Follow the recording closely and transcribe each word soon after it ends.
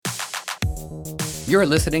You're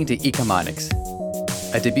listening to Ecomonics,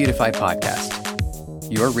 a Debutify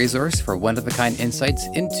podcast, your resource for one-of-a-kind insights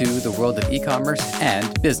into the world of e-commerce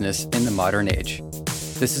and business in the modern age.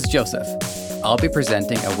 This is Joseph. I'll be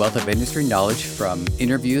presenting a wealth of industry knowledge from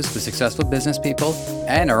interviews with successful business people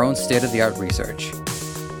and our own state-of-the-art research.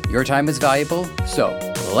 Your time is valuable, so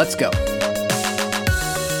let's go.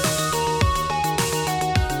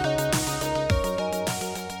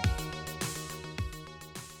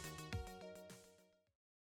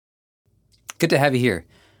 Good to have you here.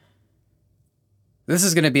 This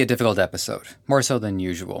is going to be a difficult episode, more so than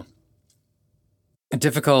usual.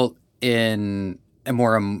 Difficult in a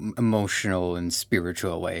more emotional and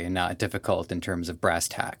spiritual way, and not difficult in terms of brass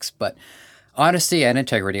tacks. But honesty and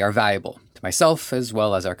integrity are valuable to myself as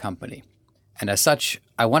well as our company. And as such,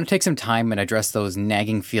 I want to take some time and address those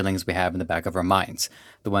nagging feelings we have in the back of our minds,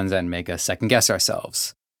 the ones that make us second guess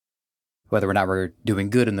ourselves. Whether or not we're doing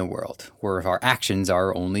good in the world, or if our actions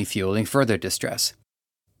are only fueling further distress.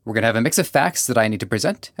 We're going to have a mix of facts that I need to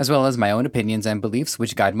present, as well as my own opinions and beliefs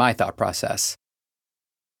which guide my thought process.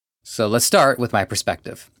 So let's start with my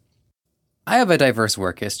perspective. I have a diverse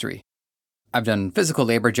work history. I've done physical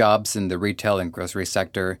labor jobs in the retail and grocery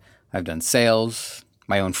sector. I've done sales,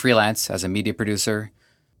 my own freelance as a media producer.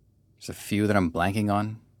 There's a few that I'm blanking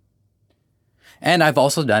on. And I've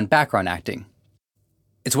also done background acting.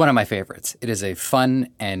 It's one of my favorites. It is a fun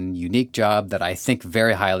and unique job that I think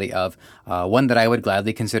very highly of, one that I would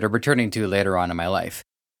gladly consider returning to later on in my life.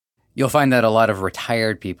 You'll find that a lot of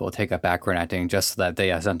retired people take up background acting just so that they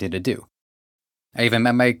have something to do. I even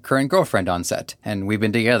met my current girlfriend on set, and we've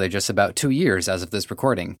been together just about 2 years as of this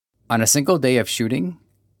recording. On a single day of shooting,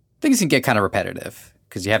 things can get kind of repetitive,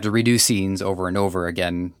 because you have to redo scenes over and over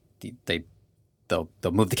again. They'll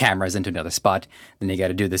move the cameras into another spot, then you got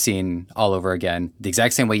to do the scene all over again, the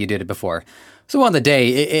exact same way you did it before. So on the day,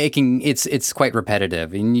 it's quite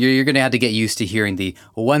repetitive, and you're going to have to get used to hearing the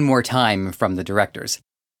one more time from the directors.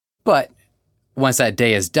 But once that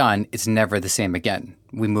day is done, it's never the same again.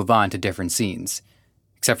 We move on to different scenes,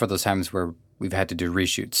 except for those times where we've had to do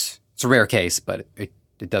reshoots. It's a rare case, but it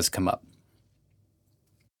does come up.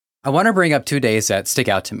 I want to bring up 2 days that stick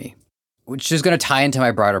out to me, which is going to tie into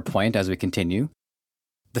my broader point as we continue.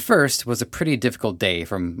 The first was a pretty difficult day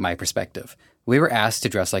from my perspective. We were asked to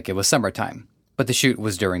dress like it was summertime, but the shoot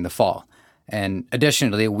was during the fall. And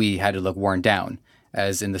additionally, we had to look worn down,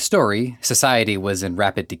 as in the story, society was in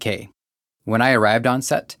rapid decay. When I arrived on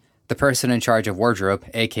set, the person in charge of wardrobe,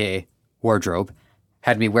 aka wardrobe,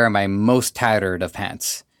 had me wear my most tattered of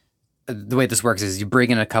pants. The way this works is you bring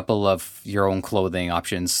in a couple of your own clothing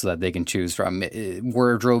options so that they can choose from.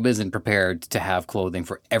 Wardrobe isn't prepared to have clothing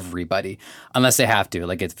for everybody, unless they have to.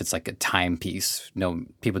 Like if it's like a timepiece, no,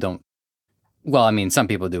 people don't. Well, I mean, some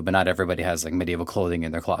people do, but not everybody has like medieval clothing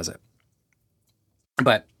in their closet.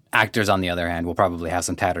 But actors, on the other hand, will probably have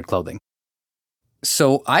some tattered clothing.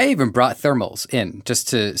 So I even brought thermals in just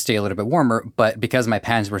to stay a little bit warmer, but because my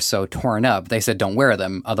pants were so torn up, they said don't wear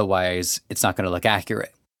them, otherwise it's not going to look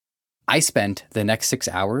accurate. I spent the next 6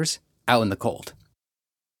 hours out in the cold,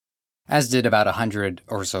 as did about 100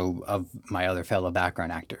 or so of my other fellow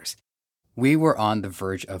background actors. We were on the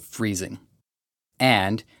verge of freezing,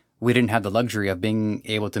 and we didn't have the luxury of being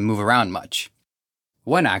able to move around much.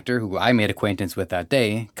 One actor, who I made acquaintance with that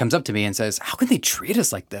day, comes up to me and says, "How can they treat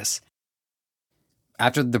us like this?"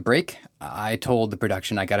 After the break, I told the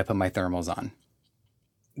production I got to put my thermals on.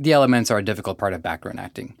 The elements are a difficult part of background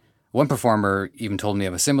acting. One performer even told me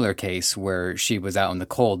of a similar case where she was out in the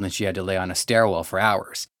cold and she had to lay on a stairwell for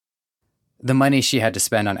hours. The money she had to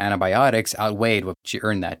spend on antibiotics outweighed what she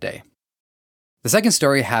earned that day. The second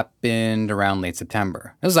story happened around late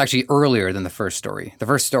September. It was actually earlier than the first story. The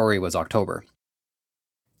first story was October.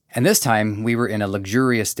 And this time, we were in a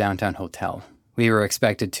luxurious downtown hotel. We were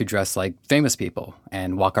expected to dress like famous people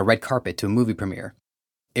and walk a red carpet to a movie premiere.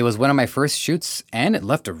 It was one of my first shoots, and it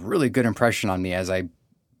left a really good impression on me as I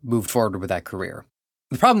moved forward with that career.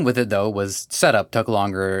 The problem with it, though, was setup took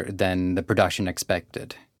longer than the production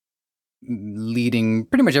expected, leading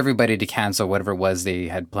pretty much everybody to cancel whatever it was they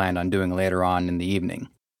had planned on doing later on in the evening.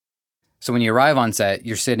 So when you arrive on set,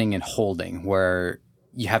 you're sitting in holding, where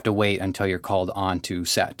you have to wait until you're called on to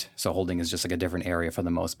set. So holding is just like a different area for the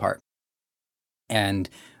most part. And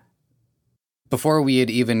before we had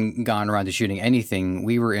even gone around to shooting anything,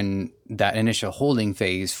 we were in that initial holding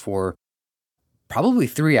phase for probably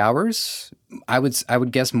 3 hours. I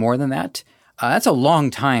would guess more than that. That's a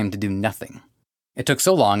long time to do nothing. It took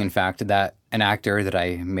so long, in fact, that an actor that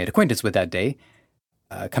I made acquaintance with that day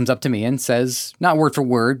comes up to me and says, not word for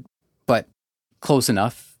word, but close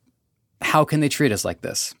enough, "How can they treat us like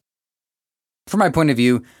this?" From my point of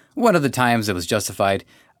view, One of the times it was justified,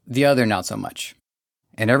 the other not so much.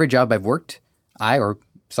 In every job I've worked, I or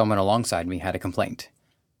someone alongside me had a complaint.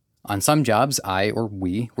 On some jobs, I or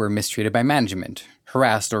we were mistreated by management,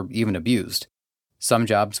 harassed, or even abused. Some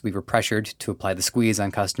jobs we were pressured to apply the squeeze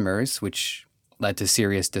on customers, which led to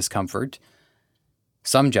serious discomfort.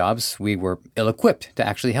 Some jobs we were ill-equipped to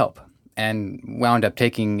actually help, and wound up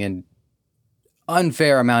taking an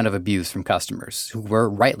unfair amount of abuse from customers who were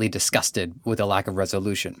rightly disgusted with the lack of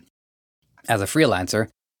resolution. As a freelancer,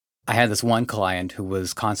 I had this one client who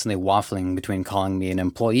was constantly waffling between calling me an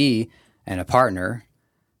employee and a partner,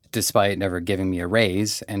 despite never giving me a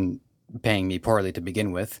raise and paying me poorly to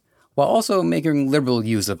begin with, while also making liberal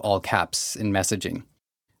use of all caps in messaging.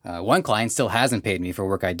 One client still hasn't paid me for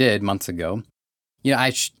work I did months ago.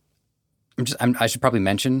 I should probably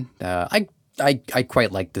mention, I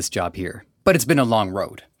quite like this job here, but it's been a long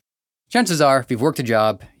road. Chances are, if you've worked a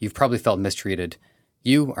job, you've probably felt mistreated.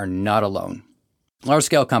 You are not alone.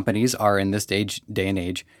 Large-scale companies are in this day and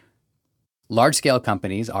age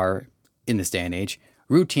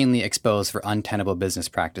routinely exposed for untenable business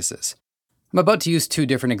practices. I'm about to use two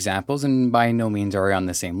different examples, and by no means are we on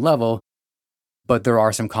the same level, but there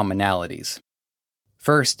are some commonalities.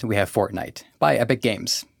 First, we have Fortnite by Epic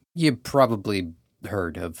Games. You probably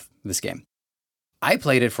heard of this game. I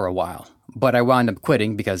played it for a while, but I wound up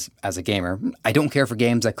quitting because, as a gamer, I don't care for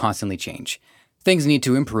games that constantly change. Things need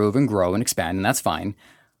to improve and grow and expand, and that's fine.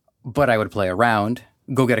 But I would play around,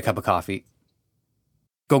 go get a cup of coffee,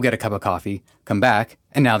 come back,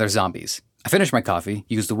 and now there's zombies. I finish my coffee,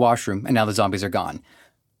 use the washroom, and now the zombies are gone.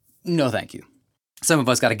 No thank you. Some of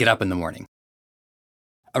us gotta get up in the morning.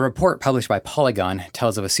 A report published by Polygon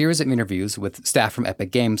tells of a series of interviews with staff from Epic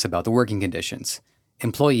Games about the working conditions.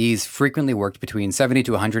 Employees frequently worked between 70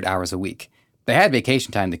 to 100 hours a week. They had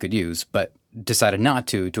vacation time they could use, but decided not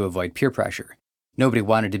to avoid peer pressure. Nobody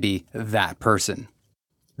wanted to be that person.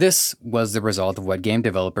 This was the result of what game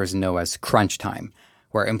developers know as crunch time,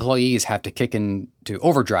 where employees have to kick into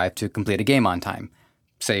overdrive to complete a game on time,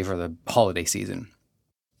 say for the holiday season.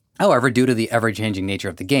 However, due to the ever-changing nature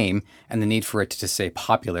of the game and the need for it to stay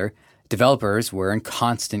popular, developers were in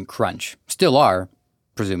constant crunch, still are,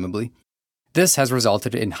 presumably. This has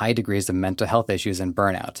resulted in high degrees of mental health issues and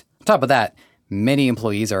burnout. On top of that, many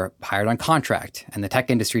employees are hired on contract, and the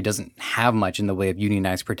tech industry doesn't have much in the way of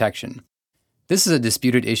unionized protection. This is a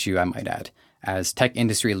disputed issue, I might add, as tech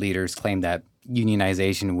industry leaders claim that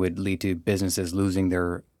unionization would lead to businesses losing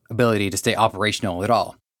their ability to stay operational at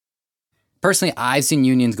all. Personally, I've seen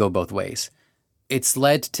unions go both ways. It's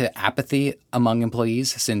led to apathy among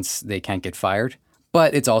employees since they can't get fired,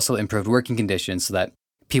 but it's also improved working conditions so that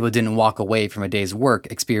people didn't walk away from a day's work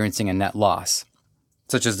experiencing a net loss,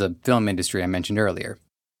 such as the film industry I mentioned earlier.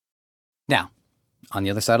 Now, on the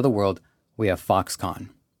other side of the world, we have Foxconn.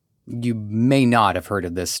 You may not have heard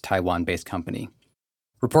of this Taiwan-based company.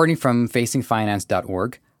 Reporting from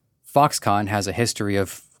facingfinance.org, Foxconn has a history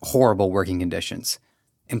of horrible working conditions.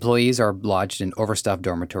 Employees are lodged in overstuffed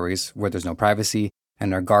dormitories where there's no privacy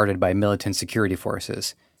and are guarded by militant security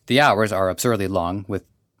forces. The hours are absurdly long, with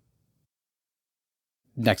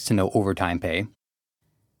next to no overtime pay.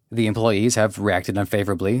 The employees have reacted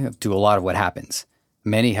unfavorably to a lot of what happens.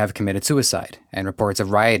 Many have committed suicide, and reports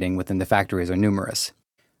of rioting within the factories are numerous.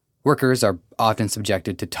 Workers are often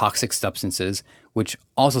subjected to toxic substances, which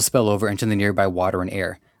also spill over into the nearby water and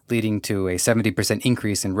air, leading to a 70%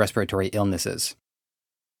 increase in respiratory illnesses.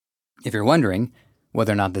 If you're wondering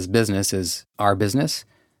whether or not this business is our business,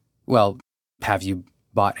 well, have you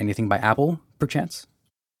bought anything by Apple, perchance?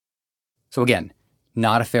 So again,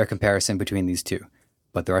 not a fair comparison between these two,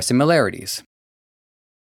 but there are similarities.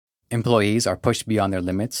 Employees are pushed beyond their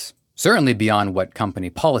limits, certainly beyond what company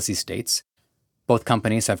policy states. Both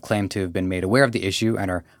companies have claimed to have been made aware of the issue and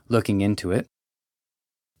are looking into it.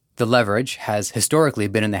 The leverage has historically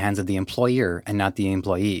been in the hands of the employer and not the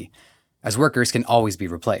employee, as workers can always be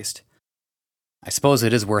replaced. I suppose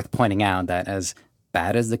it is worth pointing out that as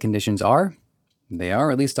bad as the conditions are, they are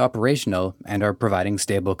at least operational and are providing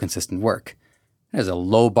stable, consistent work. It is a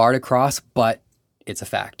low bar to cross, but it's a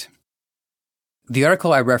fact. The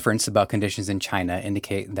article I referenced about conditions in China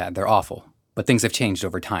indicate that they're awful, but things have changed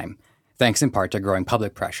over time, thanks in part to growing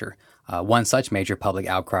public pressure. One such major public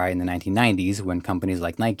outcry in the 1990s when companies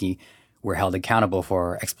like Nike were held accountable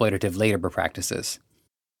for exploitative labor practices.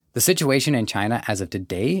 The situation in China as of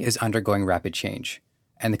today is undergoing rapid change,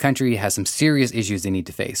 and the country has some serious issues they need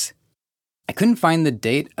to face. I couldn't find the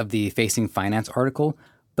date of the Facing Finance article,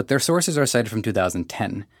 but their sources are cited from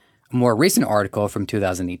 2010. A more recent article from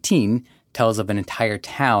 2018 tells of an entire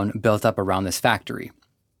town built up around this factory,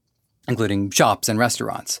 including shops and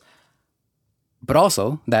restaurants. but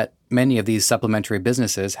also that many of these supplementary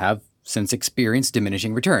businesses have since experienced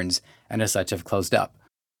diminishing returns and as such have closed up.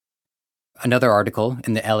 Another article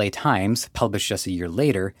in the LA Times, published just a year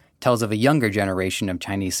later, tells of a younger generation of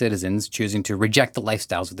Chinese citizens choosing to reject the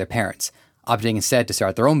lifestyles of their parents, opting instead to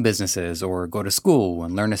start their own businesses or go to school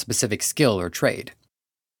and learn a specific skill or trade.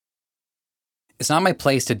 It's not my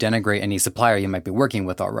place to denigrate any supplier you might be working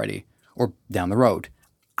with already, or down the road.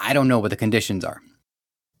 I don't know what the conditions are.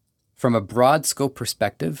 From a broad scope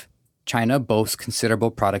perspective, China boasts considerable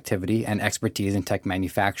productivity and expertise in tech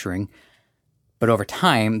manufacturing, but over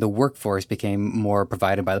time, the workforce became more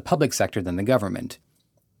provided by the public sector than the government.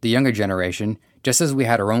 The younger generation, just as we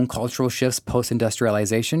had our own cultural shifts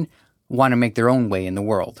post-industrialization, want to make their own way in the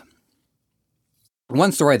world.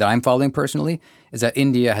 One story that I'm following personally is that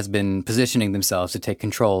India has been positioning themselves to take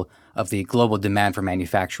control of the global demand for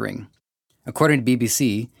manufacturing. According to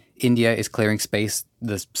BBC, India is clearing space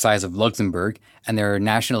the size of Luxembourg, and their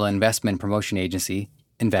national investment promotion agency,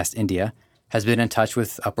 Invest India, has been in touch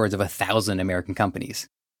with upwards of 1,000 American companies.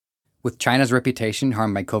 With China's reputation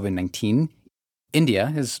harmed by COVID-19,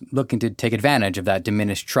 India is looking to take advantage of that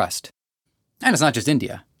diminished trust. And it's not just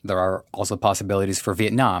India. There are also possibilities for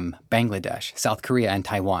Vietnam, Bangladesh, South Korea, and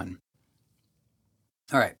Taiwan.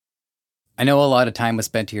 All right. I know a lot of time was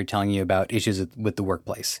spent here telling you about issues with the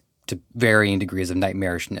workplace, to varying degrees of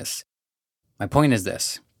nightmarishness. My point is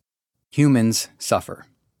this. Humans suffer.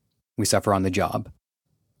 We suffer on the job,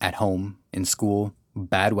 at home, in school,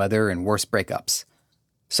 bad weather, and worse breakups.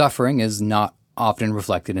 Suffering is not often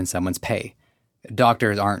reflected in someone's pay.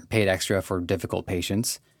 Doctors aren't paid extra for difficult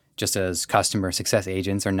patients, just as customer success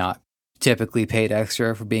agents are not typically paid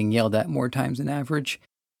extra for being yelled at more times than average.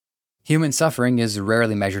 Human suffering is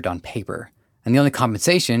rarely measured on paper, and the only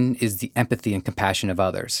compensation is the empathy and compassion of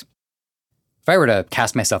others. If I were to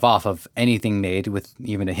cast myself off of anything made with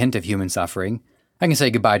even a hint of human suffering, I can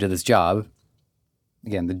say goodbye to this job.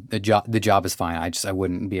 Again, the job is fine. I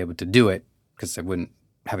wouldn't be able to do it because I wouldn't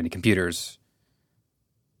have any computers.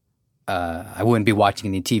 I wouldn't be watching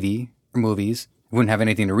any TV or movies. I wouldn't have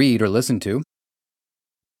anything to read or listen to.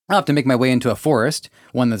 I'll have to make my way into a forest,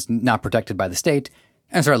 one that's not protected by the state,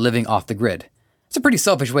 and start living off the grid. It's a pretty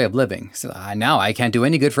selfish way of living. So now I can't do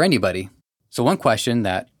any good for anybody. So one question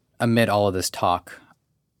that, amid all of this talk,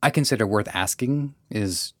 I consider worth asking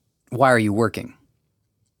is, why are you working?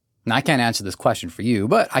 Now, I can't answer this question for you,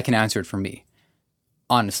 but I can answer it for me.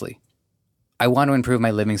 Honestly, I want to improve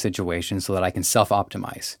my living situation so that I can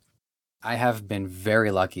self-optimize. I have been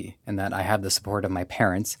very lucky in that I have the support of my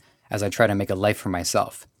parents as I try to make a life for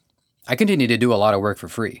myself. I continue to do a lot of work for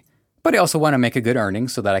free, but I also want to make a good earning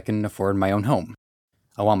so that I can afford my own home.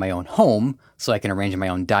 I want my own home so I can arrange my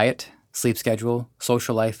own diet, sleep schedule,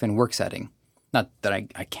 social life, and work setting. Not that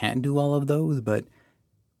I can't do all of those, but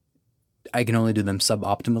I can only do them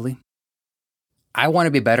suboptimally. I want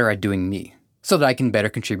to be better at doing me so that I can better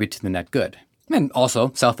contribute to the net good. And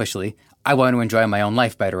also, selfishly, I want to enjoy my own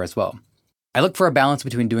life better as well. I look for a balance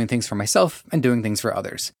between doing things for myself and doing things for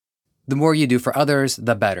others. The more you do for others,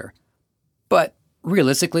 the better. But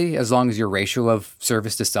realistically, as long as your ratio of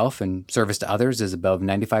service to self and service to others is above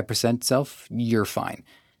 95% self, you're fine.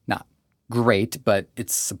 Not great, but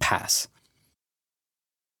it's a pass.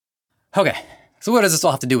 Okay, so what does this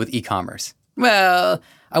all have to do with e-commerce? Well,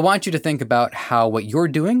 I want you to think about how what you're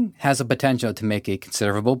doing has the potential to make a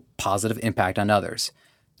considerable positive impact on others,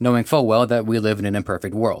 knowing full well that we live in an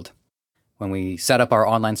imperfect world. When we set up our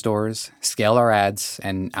online stores, scale our ads,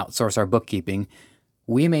 and outsource our bookkeeping,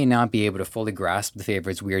 we may not be able to fully grasp the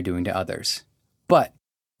favors we are doing to others. But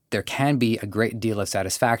there can be a great deal of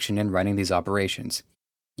satisfaction in running these operations.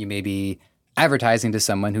 You may be advertising to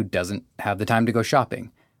someone who doesn't have the time to go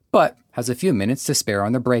shopping, but has a few minutes to spare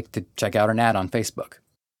on the break to check out an ad on Facebook.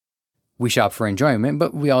 We shop for enjoyment,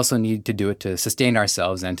 but we also need to do it to sustain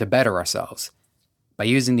ourselves and to better ourselves. By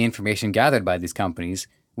using the information gathered by these companies,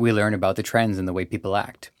 we learn about the trends in the way people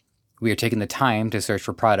act. We are taking the time to search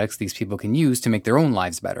for products these people can use to make their own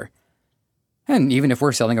lives better. And even if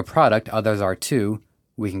we're selling a product others are too,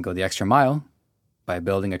 we can go the extra mile by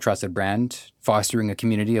building a trusted brand, fostering a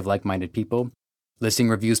community of like-minded people, listing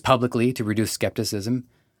reviews publicly to reduce skepticism,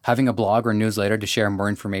 having a blog or newsletter to share more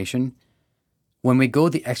information. When we go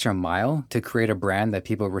the extra mile to create a brand that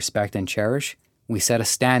people respect and cherish, we set a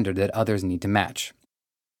standard that others need to match.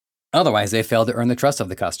 Otherwise, they fail to earn the trust of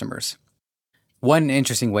the customers. One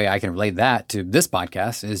interesting way I can relate that to this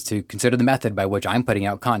podcast is to consider the method by which I'm putting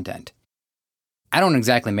out content. I don't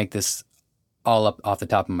exactly make this all up off the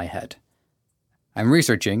top of my head. I'm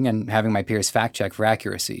researching and having my peers fact check for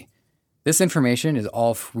accuracy. This information is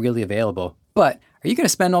all freely available, but are you going to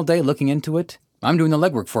spend all day looking into it? I'm doing the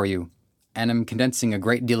legwork for you. and I'm condensing a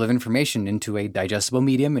great deal of information into a digestible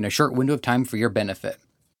medium in a short window of time for your benefit.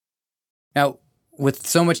 Now, with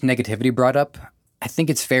so much negativity brought up, I think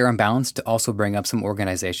it's fair and balanced to also bring up some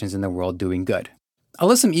organizations in the world doing good. I'll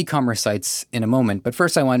list some e-commerce sites in a moment, but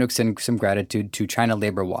first I want to extend some gratitude to China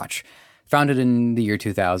Labor Watch. Founded in the year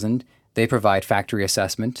 2000, they provide factory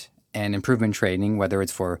assessment and improvement training, whether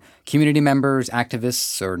it's for community members,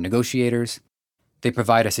 activists, or negotiators. They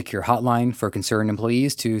provide a secure hotline for concerned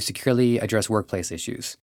employees to securely address workplace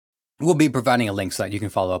issues. We'll be providing a link so that you can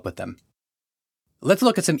follow up with them. Let's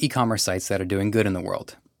look at some e-commerce sites that are doing good in the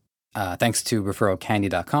world. Thanks to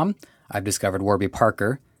referralcandy.com, I've discovered Warby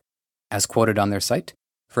Parker. As quoted on their site,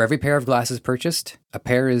 for every pair of glasses purchased, a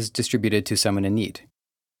pair is distributed to someone in need.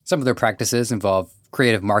 Some of their practices involve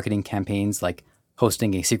creative marketing campaigns like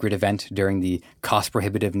hosting a secret event during the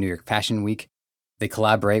cost-prohibitive New York Fashion Week. They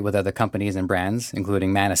collaborate with other companies and brands,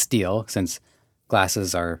 including Man of Steel, since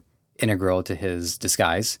glasses are integral to his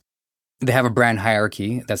disguise. They have a brand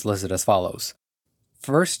hierarchy that's listed as follows.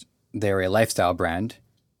 First, they're a lifestyle brand.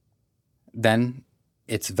 Then,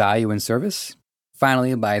 it's value and service.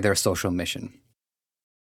 Finally, by their social mission.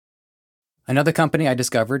 Another company I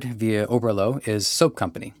discovered via Oberlo is Soap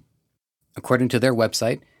Company. According to their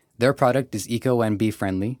website, their product is eco and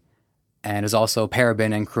bee-friendly and is also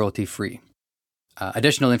paraben and cruelty-free.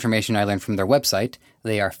 Additional information I learned from their website,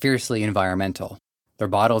 they are fiercely environmental. Their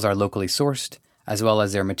bottles are locally sourced, as well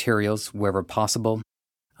as their materials wherever possible.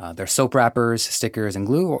 Their soap wrappers, stickers, and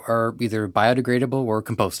glue are either biodegradable or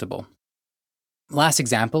compostable. Last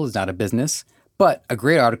example is not a business, but a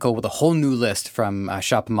great article with a whole new list from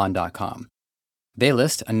Shopamon.com. They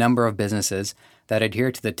list a number of businesses that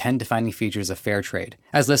adhere to the 10 defining features of fair trade,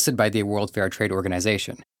 as listed by the World Fair Trade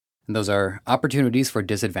Organization. And those are opportunities for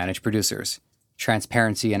disadvantaged producers,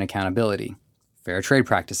 transparency and accountability, fair trade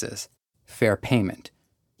practices, fair payment,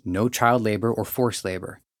 no child labor or forced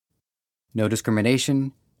labor, no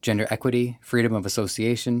discrimination, gender equity, freedom of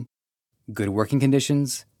association, good working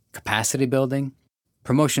conditions, capacity building,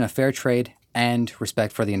 promotion of fair trade, and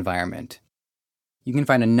respect for the environment. You can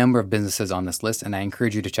find a number of businesses on this list, and I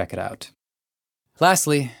encourage you to check it out.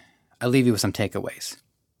 Lastly, I'll leave you with some takeaways.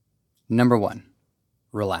 Number 1,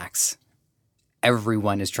 relax.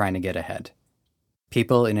 Everyone is trying to get ahead.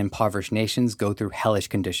 People in impoverished nations go through hellish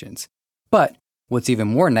conditions. But what's even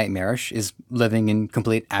more nightmarish is living in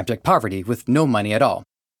complete abject poverty with no money at all.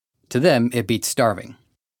 To them, it beats starving.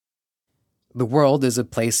 The world is a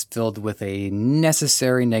place filled with a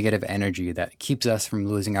necessary negative energy that keeps us from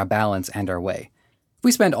losing our balance and our way. If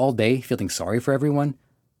we spend all day feeling sorry for everyone,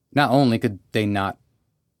 not only could they not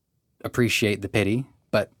appreciate the pity,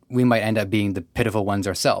 but we might end up being the pitiful ones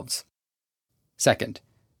ourselves. Second,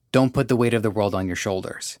 don't put the weight of the world on your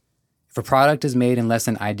shoulders. If a product is made in less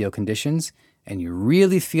than ideal conditions, and you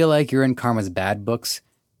really feel like you're in karma's bad books,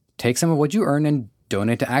 take some of what you earn and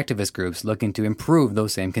donate to activist groups looking to improve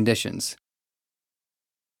those same conditions.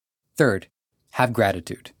 Third, have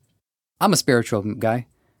gratitude. I'm a spiritual guy.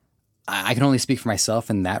 I can only speak for myself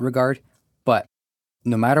in that regard, but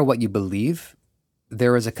no matter what you believe,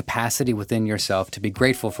 there is a capacity within yourself to be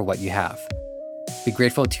grateful for what you have. Be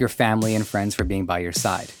grateful to your family and friends for being by your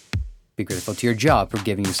side. Be grateful to your job for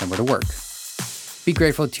giving you somewhere to work. Be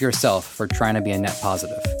grateful to yourself for trying to be a net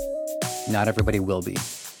positive. Not everybody will be.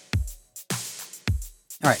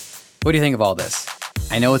 All right, what do you think of all this?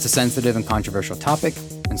 I know it's a sensitive and controversial topic,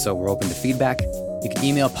 and so we're open to feedback. You can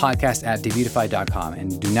email podcast@debeautify.com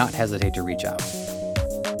and do not hesitate to reach out.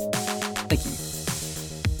 Thank you.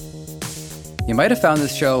 You might have found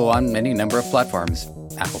this show on any number of platforms: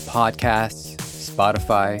 Apple Podcasts,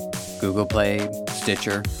 Spotify, Google Play,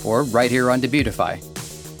 Stitcher, or right here on Debeautify.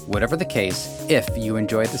 Whatever the case, if you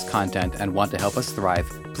enjoyed this content and want to help us thrive,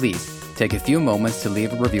 please take a few moments to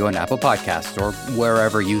leave a review on Apple Podcasts or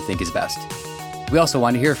wherever you think is best. We also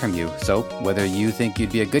want to hear from you, so whether you think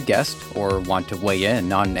you'd be a good guest or want to weigh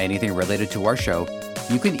in on anything related to our show,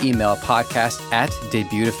 you can email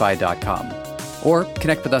podcast@debeautify.com or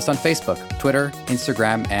connect with us on Facebook, Twitter,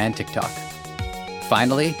 Instagram, and TikTok.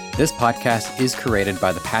 Finally, this podcast is created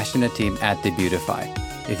by the passionate team at Debeautify.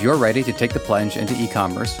 If you're ready to take the plunge into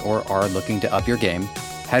e-commerce or are looking to up your game,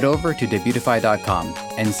 head over to debeautify.com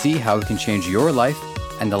and see how it can change your life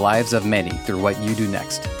and the lives of many through what you do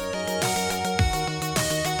next.